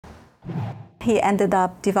He ended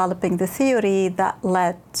up developing the theory that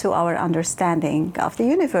led to our understanding of the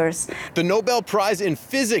universe. The Nobel Prize in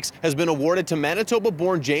Physics has been awarded to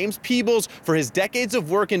Manitoba-born James Peebles for his decades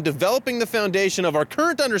of work in developing the foundation of our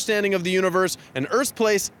current understanding of the universe and Earth's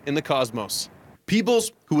place in the cosmos.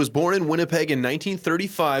 Peebles, who was born in Winnipeg in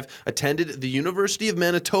 1935, attended the University of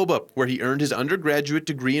Manitoba, where he earned his undergraduate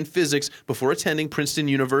degree in physics before attending Princeton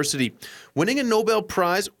University. Winning a Nobel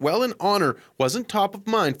Prize, while an honor, wasn't top of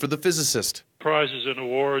mind for the physicist. Prizes and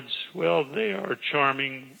awards, well, they are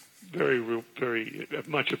charming, very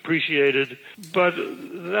much appreciated, but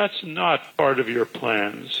that's not part of your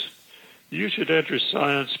plans. You should enter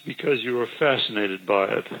science because you are fascinated by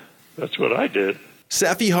it. That's what I did.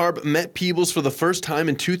 Safi Harb met Peebles for the first time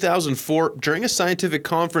in 2004 during a scientific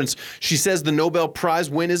conference. She says the Nobel Prize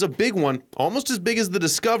win is a big one, almost as big as the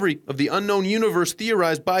discovery of the unknown universe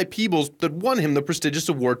theorized by Peebles that won him the prestigious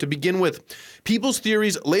award to begin with. Peebles'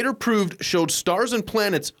 theories later proved showed stars and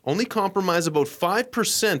planets only comprise about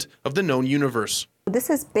 5% of the known universe.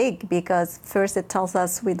 This is big because first it tells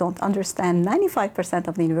us we don't understand 95%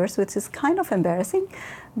 of the universe, which is kind of embarrassing,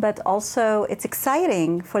 but also it's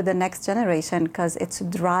exciting for the next generation because it's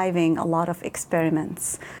driving a lot of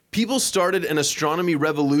experiments. Peebles started an astronomy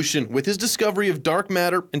revolution with his discovery of dark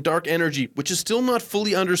matter and dark energy, which is still not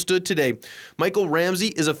fully understood today. Michael Ramsey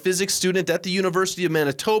is a physics student at the University of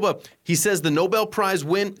Manitoba. He says the Nobel Prize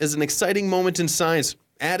win is an exciting moment in science,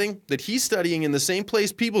 adding that he's studying in the same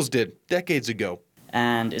place Peebles did decades ago.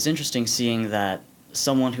 And it's interesting seeing that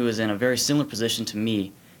someone who is in a very similar position to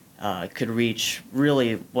me could reach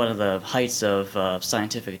really one of the heights of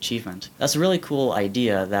scientific achievement. That's a really cool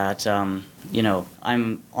idea that, you know,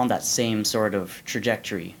 I'm on that same sort of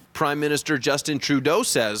trajectory. Prime Minister Justin Trudeau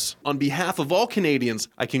says, on behalf of all Canadians,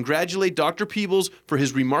 I congratulate Dr. Peebles for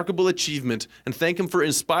his remarkable achievement and thank him for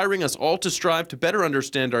inspiring us all to strive to better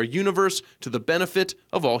understand our universe to the benefit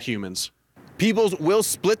of all humans. Peebles will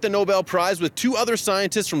split the Nobel Prize with two other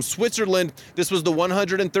scientists from Switzerland. This was the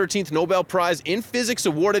 113th Nobel Prize in Physics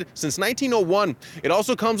awarded since 1901. It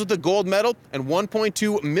also comes with a gold medal and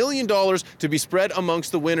 $1.2 million to be spread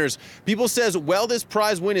amongst the winners. Peebles says, while this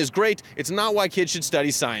prize win is great, it's not why kids should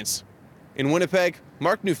study science. In Winnipeg,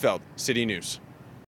 Mark Neufeld, City News.